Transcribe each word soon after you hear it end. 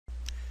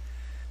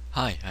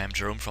Hi, I am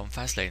Jerome from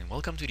Fastlane.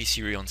 Welcome to this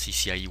series on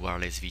CCIE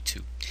Wireless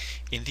v2.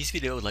 In this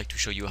video, I'd like to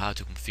show you how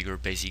to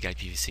configure basic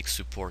IPv6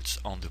 supports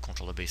on the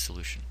controller-based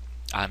solution.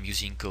 I'm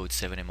using code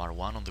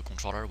 7MR1 on the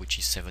controller, which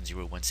is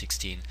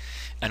 70116,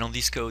 and on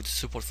this code,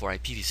 support for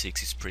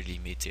IPv6 is pretty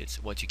limited.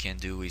 What you can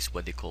do is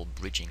what they call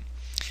bridging.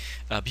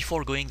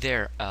 Before going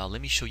there, let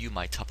me show you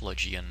my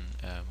topology and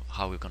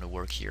how we're going to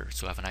work here.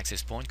 So I have an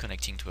access point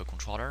connecting to a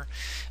controller.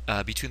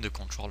 Between the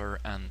controller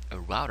and a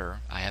router,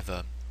 I have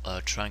a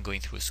trunk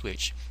going through a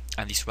switch,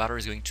 and this router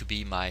is going to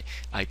be my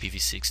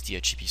IPv6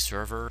 DHCP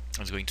server.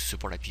 It's going to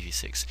support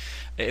IPv6.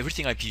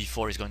 Everything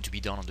IPv4 is going to be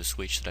done on the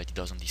switch so that it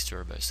doesn't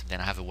disturb us. Then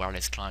I have a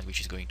wireless client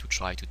which is going to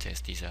try to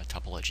test this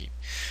topology.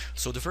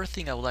 So the first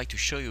thing I would like to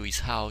show you is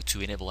how to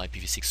enable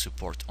IPv6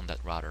 support on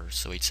that router.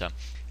 So it's a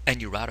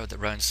new router that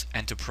runs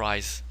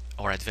enterprise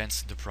or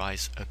advanced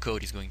enterprise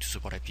code is going to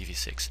support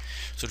IPv6.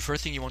 So the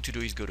first thing you want to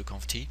do is go to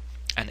conft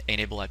and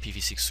enable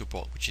IPv6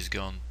 support, which is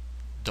done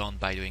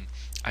by doing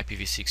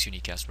IPv6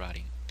 unicast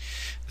routing.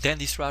 Then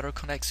this router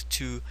connects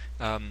to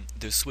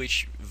the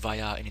switch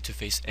via an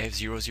interface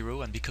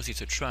F00, and because it's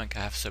a trunk,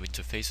 I have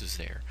sub-interfaces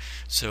there.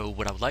 So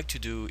what I would like to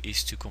do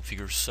is to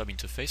configure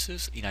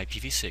sub-interfaces in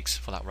IPv6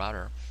 for that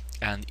router,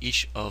 and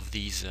each of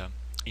these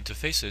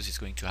interfaces is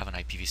going to have an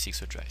IPv6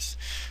 address.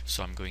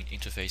 So I'm going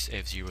interface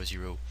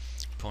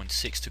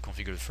F00.6 to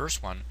configure the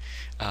first one.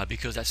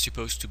 Because that's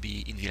supposed to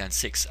be in VLAN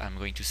 6, I'm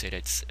going to say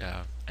that's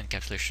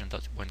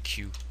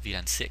encapsulation.1q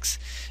VLAN 6,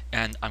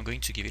 and I'm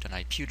going to give it an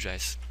IP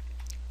address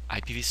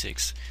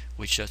IPv6,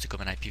 which is the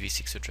common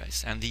IPv6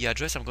 address. And the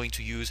address I'm going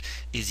to use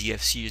is the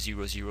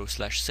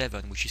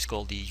FC00/7, which is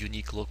called the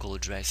unique local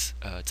address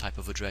type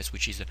of address,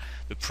 which is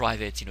the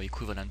private,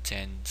 equivalent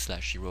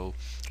 10/0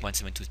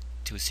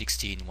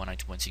 172.216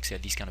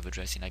 192.168, this kind of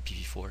address in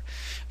IPv4.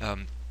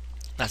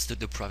 That's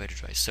the private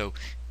address. So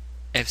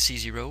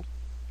FC0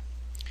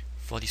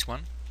 for this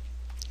one,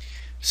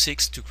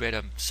 6 to create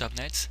a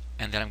subnet,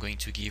 and then I'm going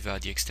to give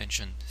the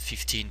extension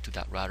 15 to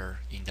that router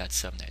in that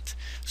subnet.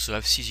 So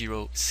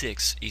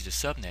FC06 is the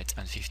subnet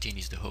and 15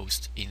 is the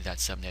host in that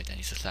subnet, and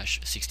it's a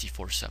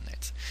 /64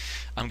 subnet.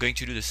 I'm going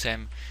to do the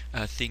same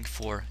thing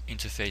for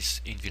interface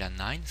in VLAN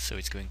 9, so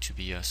it's going to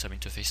be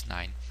subinterface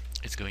 9.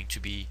 It's going to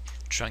be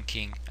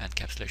trunking and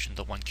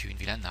encapsulation.1q in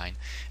VLAN 9,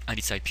 and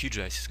its IP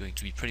address is going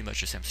to be pretty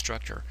much the same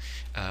structure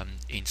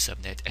in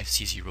subnet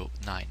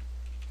FC09.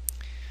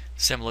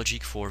 Same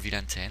logic for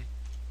VLAN 10,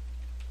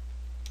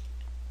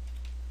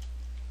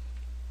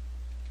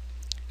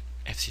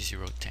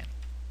 FC010.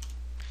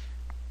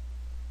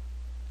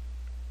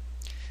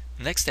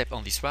 Next step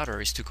on this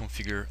router is to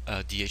configure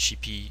a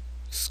DHCP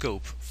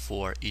scope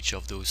for each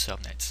of those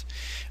subnets.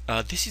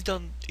 This is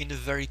done in a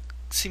very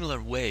similar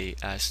way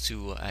as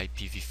to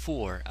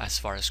IPv4 as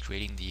far as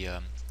creating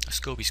the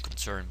scope is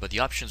concerned, but the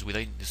options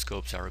within the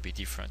scopes are a bit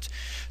different.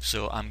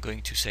 So I'm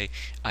going to say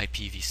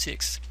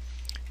IPv6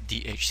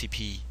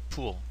 DHCP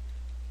pool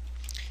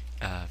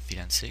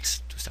VLAN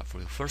 6 to start for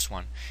the first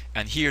one,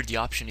 and here the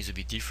option is a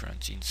bit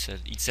different.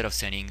 Instead of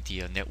sending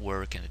the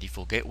network and the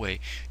default gateway,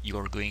 you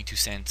are going to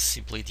send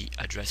simply the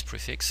address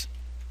prefix,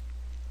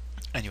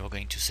 and you are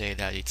going to say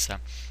that it's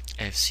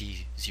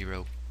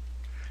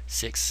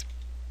FC06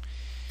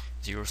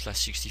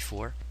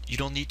 0/64. You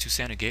don't need to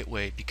send a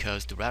gateway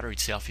because the router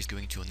itself is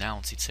going to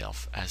announce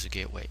itself as a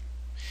gateway.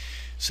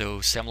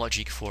 So same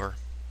logic for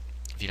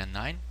VLAN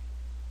 9.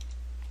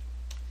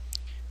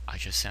 I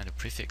just send a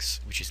prefix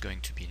which is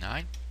going to be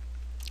 9,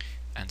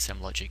 and same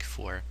logic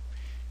for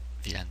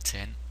VLAN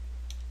 10,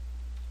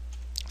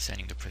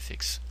 sending the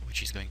prefix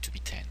which is going to be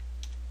 10.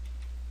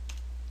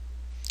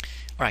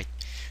 Alright,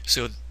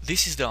 so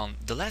this is done.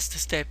 The last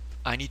step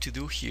I need to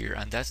do here,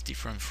 and that's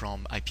different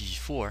from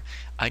IPv4,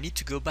 I need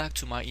to go back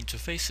to my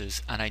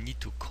interfaces and I need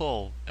to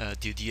call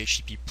the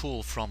DHCP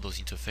pool from those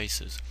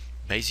interfaces.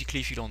 Basically,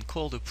 if you don't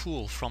call the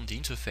pool from the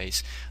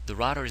interface, the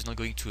router is not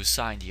going to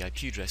assign the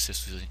IP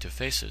addresses to those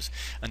interfaces,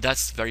 and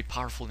that's very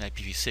powerful in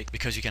IPv6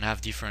 because you can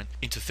have different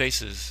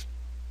interfaces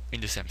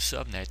in the same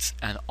subnets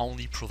and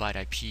only provide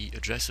IP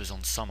addresses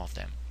on some of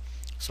them.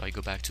 So I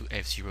go back to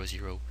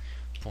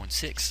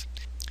F00.6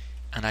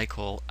 and I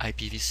call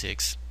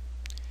IPv6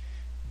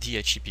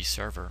 DHCP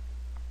server,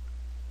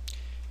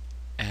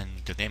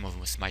 and the name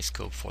of my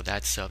scope for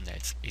that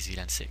subnet is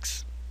VLAN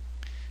 6.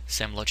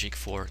 Same logic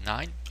for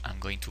 9, I'm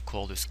going to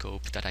call the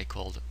scope that I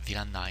called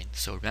VLAN 9.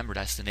 So remember,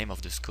 that's the name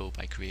of the scope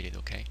I created,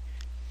 okay?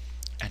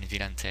 And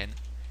VLAN 10,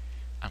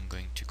 I'm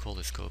going to call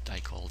the scope that I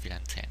called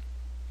VLAN 10.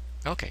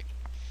 Okay,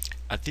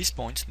 at this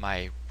point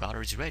my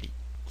router is ready.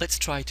 Let's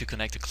try to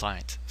connect a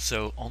client.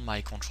 So on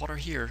my controller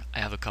here, I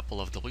have a couple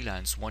of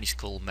WLANs. One is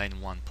called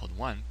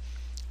main1.1,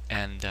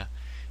 and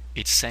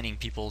it's sending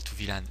people to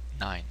VLAN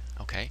 9.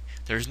 Okay,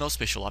 there is no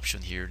special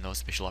option here, no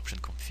special option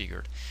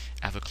configured.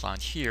 I have a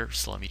client here,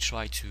 so let me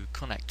try to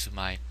connect to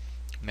my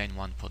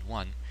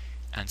main1.1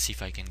 and see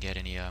if I can get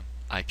any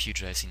IP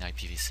address in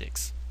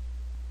IPv6.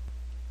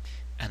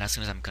 And as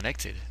soon as I'm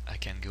connected, I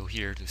can go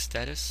here to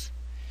status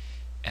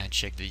and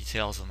check the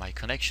details of my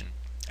connection.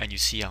 And you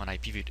see I have an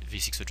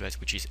IPv6 address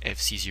which is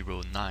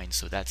FC09,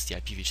 so that's the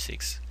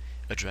IPv6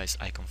 address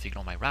I configured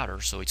on my router,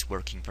 so it's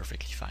working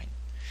perfectly fine.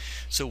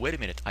 So wait a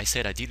minute, I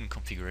said I didn't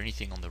configure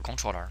anything on the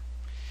controller,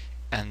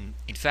 and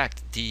in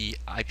fact the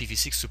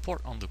IPv6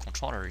 support on the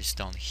controller is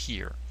down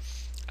here.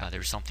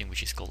 There is something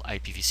which is called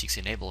IPv6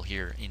 enable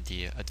here in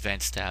the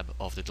advanced tab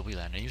of the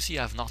WLAN, and you see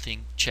I have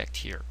nothing checked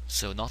here,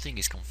 so nothing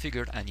is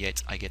configured, and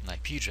yet I get an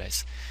IP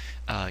address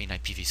in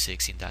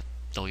IPv6 in that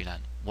WLAN.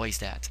 Why is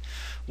that?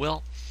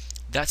 Well,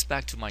 that's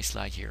back to my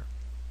slide here.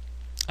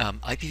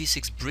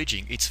 IPv6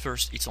 bridging,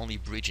 it's only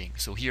bridging.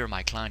 So here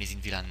my client is in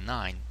VLAN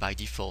 9 by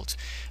default,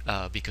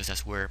 because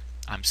that's where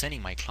I'm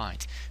sending my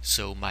client.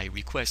 So my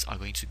requests are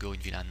going to go in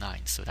VLAN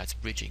 9. So that's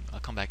bridging.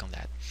 I'll come back on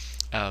that.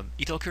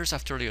 It occurs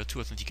after layer 2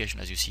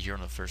 authentication, as you see here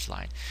on the first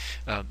line.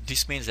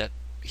 This means that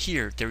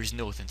here there is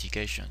no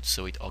authentication,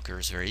 so it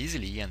occurs very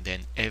easily, and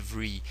then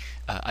every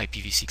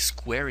IPv6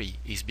 query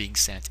is being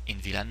sent in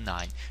VLAN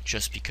 9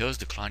 just because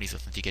the client is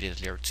authenticated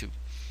at layer 2.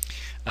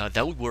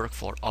 That would work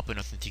for open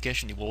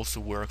authentication. It will also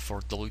work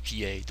for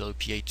WPA,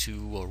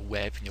 WPA2, or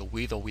web,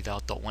 with or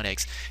without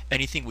 .1x.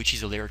 Anything which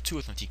is a layer 2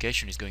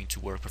 authentication is going to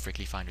work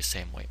perfectly fine the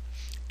same way.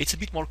 It's a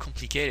bit more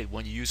complicated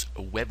when you use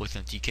a web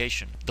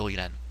authentication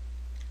WLAN.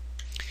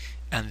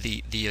 And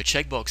the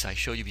checkbox I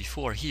showed you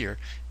before here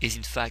is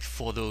in fact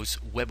for those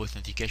web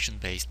authentication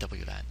based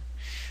WLAN.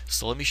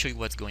 So let me show you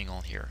what's going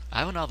on here. I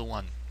have another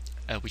one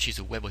which is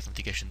a web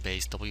authentication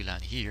based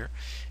WLAN here.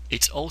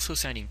 It's also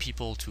sending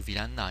people to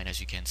VLAN 9, as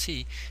you can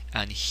see,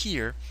 and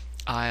here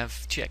I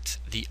have checked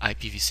the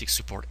IPv6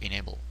 support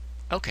enable.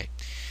 Okay,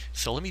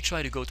 so let me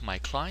try to go to my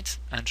client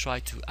and try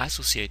to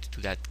associate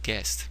to that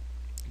guest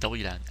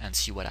WLAN and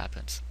see what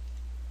happens.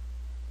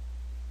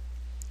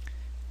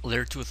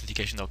 Layer 2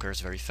 authentication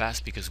occurs very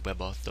fast because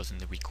WebAuth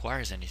doesn't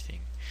require anything.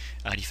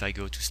 And if I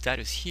go to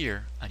status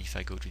here, and if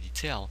I go to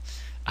detail,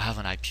 I have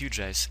an IP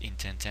address in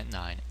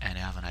 10.10.9 and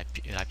I have an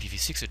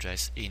IPv6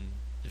 address in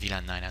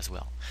VLAN 9 as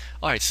well.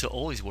 Alright, so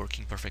all is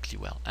working perfectly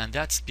well. And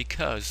that's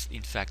because,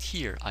 in fact,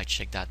 here I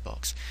check that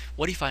box.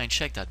 What if I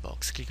uncheck that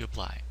box? Click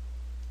apply.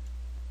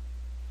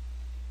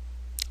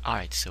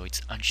 Alright, so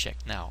it's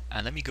unchecked now.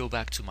 And let me go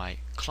back to my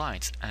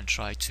client and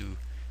try to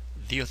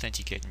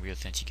deauthenticate and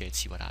reauthenticate,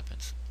 see what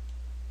happens.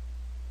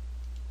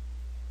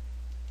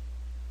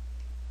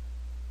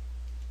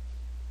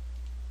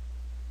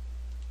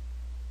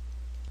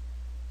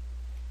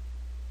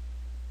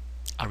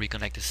 I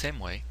reconnect the same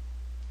way,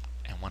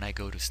 and when I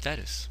go to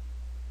status,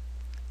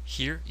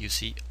 here you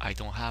see I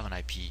don't have an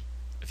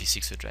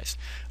IPv6 address.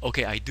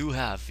 Okay, I do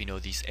have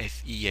this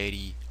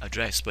FE80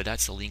 address, but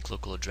that's a link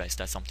local address.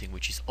 That's something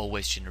which is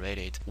always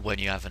generated when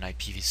you have an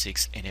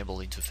IPv6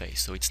 enabled interface,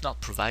 so it's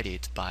not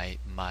provided by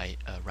my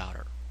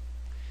router.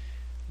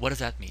 What does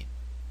that mean?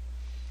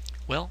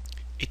 Well,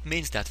 it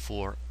means that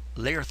for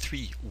layer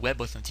 3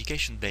 web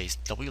authentication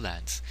based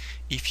WLANs,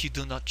 if you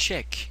do not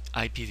check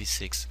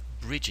IPv6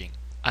 bridging,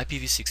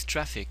 IPv6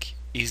 traffic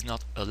is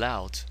not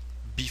allowed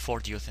before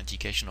the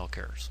authentication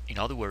occurs. In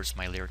other words,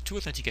 my layer 2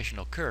 authentication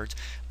occurred,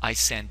 I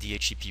sent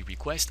DHCP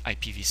request,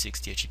 IPv6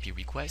 DHCP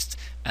requests,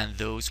 and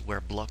those were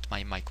blocked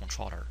by my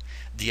controller.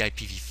 The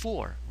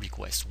IPv4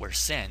 requests were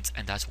sent,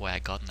 and that's why I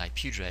got an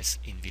IP address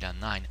in VLAN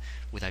 9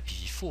 with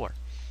IPv4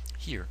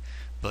 here.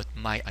 But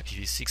my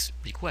IPv6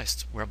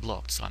 requests were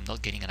blocked, so I'm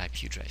not getting an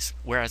IP address.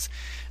 Whereas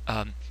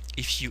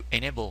if you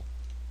enable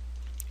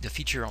the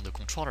feature on the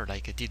controller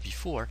like I did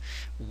before,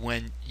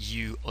 when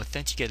you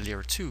authenticate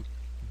layer 2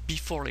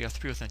 before layer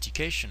 3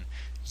 authentication,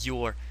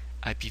 your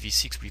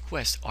IPv6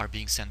 requests are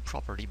being sent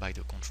properly by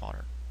the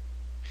controller.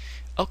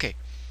 Okay,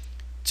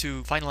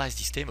 to finalize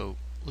this demo,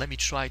 let me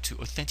try to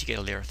authenticate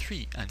a layer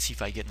 3 and see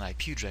if I get an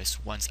IP address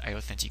once I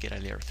authenticate a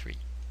layer 3.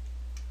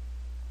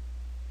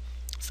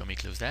 So let me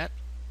close that.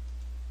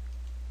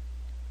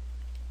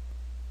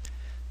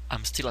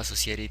 I'm still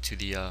associated to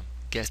the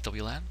guest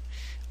WLAN.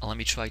 Let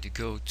me try to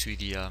go to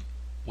the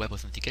web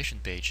authentication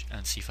page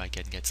and see if I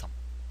can get some.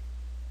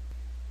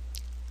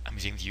 I'm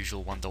using the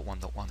usual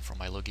 1.1.1 from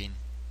my login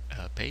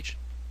page.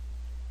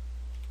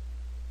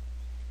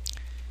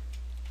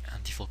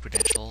 And default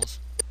credentials,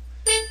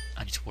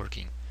 and it's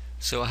working.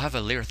 So I have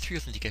a layer 3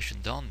 authentication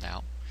done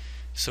now.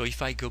 So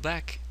if I go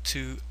back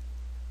to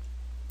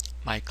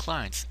my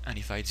client and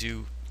if I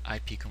do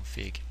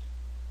ipconfig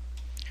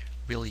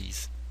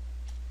release,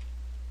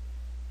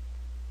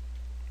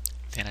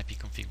 then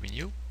ipconfig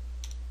renew,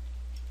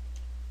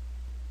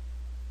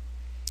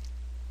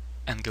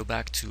 and go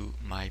back to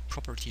my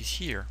properties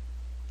here,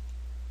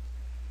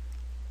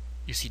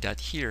 you see that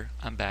here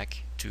I'm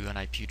back to an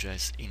IP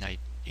address in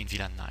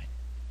VLAN 9.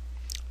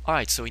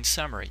 Alright, so in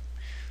summary,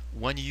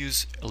 when you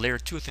use a layer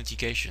 2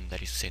 authentication,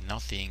 that is to say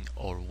nothing,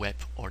 or web,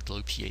 or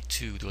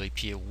WPA2,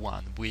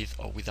 WPA1, with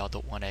or without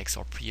 .1x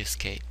or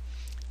pre-SK,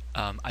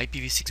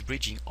 IPv6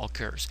 bridging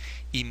occurs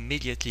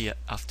immediately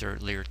after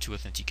layer 2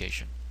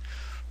 authentication.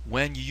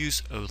 When you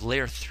use a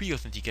layer 3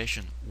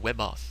 authentication,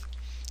 WebAuth,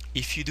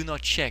 if you do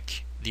not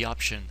check the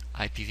option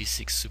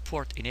IPv6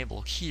 support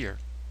enable here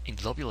in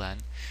the WLAN,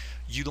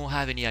 you don't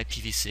have any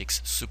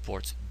IPv6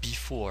 support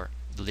before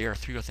the layer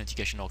 3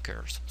 authentication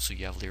occurs. So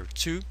you have layer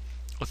 2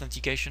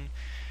 authentication,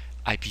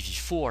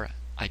 IPv4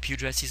 IP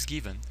address is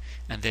given,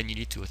 and then you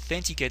need to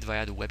authenticate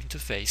via the web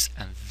interface,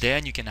 and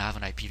then you can have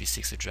an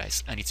IPv6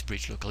 address and it's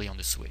bridged locally on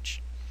the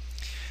switch.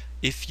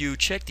 If you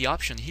check the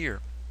option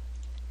here,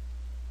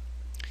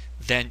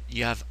 then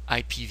you have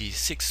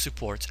IPv6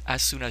 support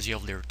as soon as you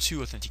have layer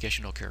 2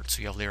 authentication occurred.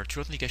 So you have layer 2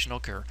 authentication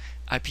occur,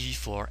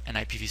 IPv4 and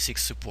IPv6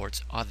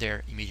 support are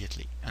there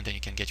immediately, and then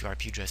you can get your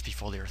IP address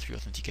before layer 3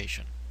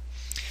 authentication.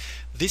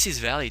 This is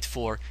valid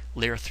for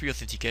layer 3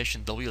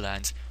 authentication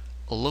WLANs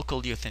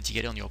locally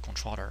authenticated on your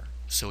controller.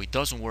 So it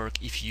doesn't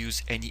work if you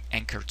use any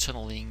anchor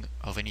tunneling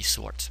of any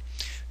sort.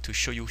 To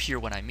show you here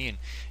what I mean,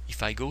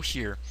 if I go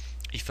here,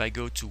 if I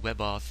go to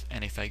WebAuth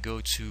and if I go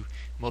to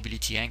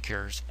mobility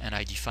anchors and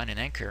I define an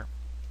anchor,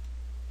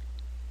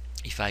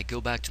 if I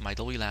go back to my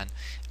WLAN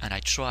and I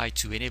try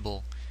to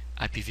enable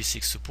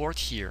IPv6 support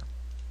here,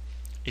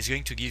 it's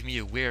going to give me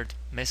a weird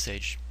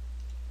message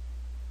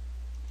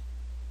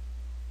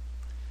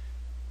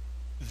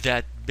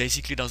that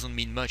basically doesn't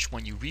mean much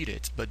when you read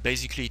it, but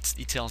basically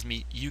it tells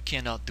me you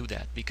cannot do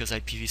that because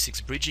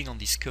IPv6 bridging on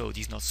this code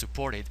is not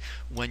supported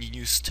when you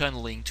use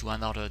tunneling to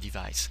another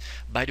device.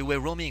 By the way,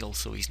 roaming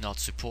also is not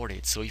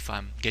supported, so if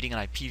I'm getting an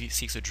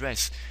IPv6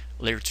 address,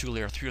 layer 2,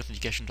 layer 3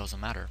 authentication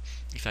doesn't matter.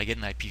 If I get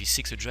an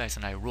IPv6 address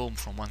and I roam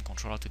from one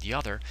controller to the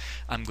other,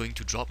 I'm going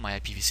to drop my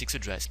IPv6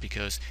 address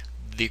because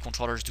the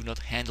controllers do not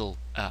handle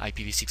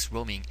IPv6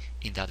 roaming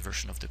in that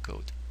version of the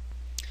code.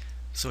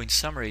 So in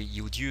summary,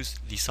 you would use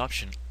this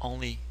option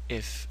only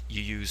if you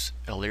use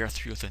a layer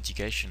 3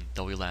 authentication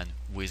WLAN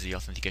with the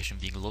authentication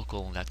being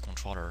local on that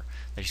controller.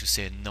 That is to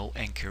say, no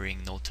anchoring,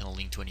 no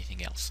tunneling to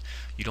anything else.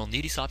 You don't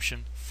need this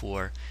option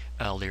for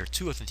layer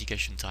 2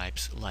 authentication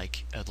types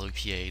like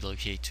WPA,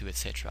 WPA2,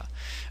 etc.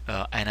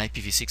 And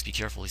IPv6, be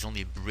careful, is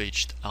only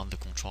bridged on the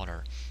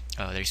controller.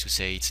 That is to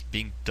say, it's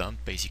being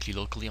dumped basically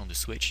locally on the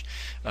switch.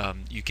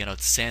 You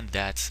cannot send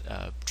that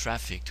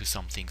traffic to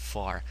something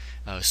far,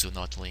 so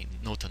no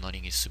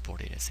tunneling is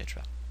supported,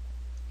 etc.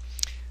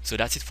 So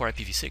that's it for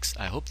IPv6.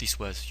 I hope this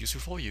was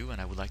useful for you,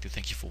 and I would like to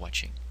thank you for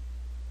watching.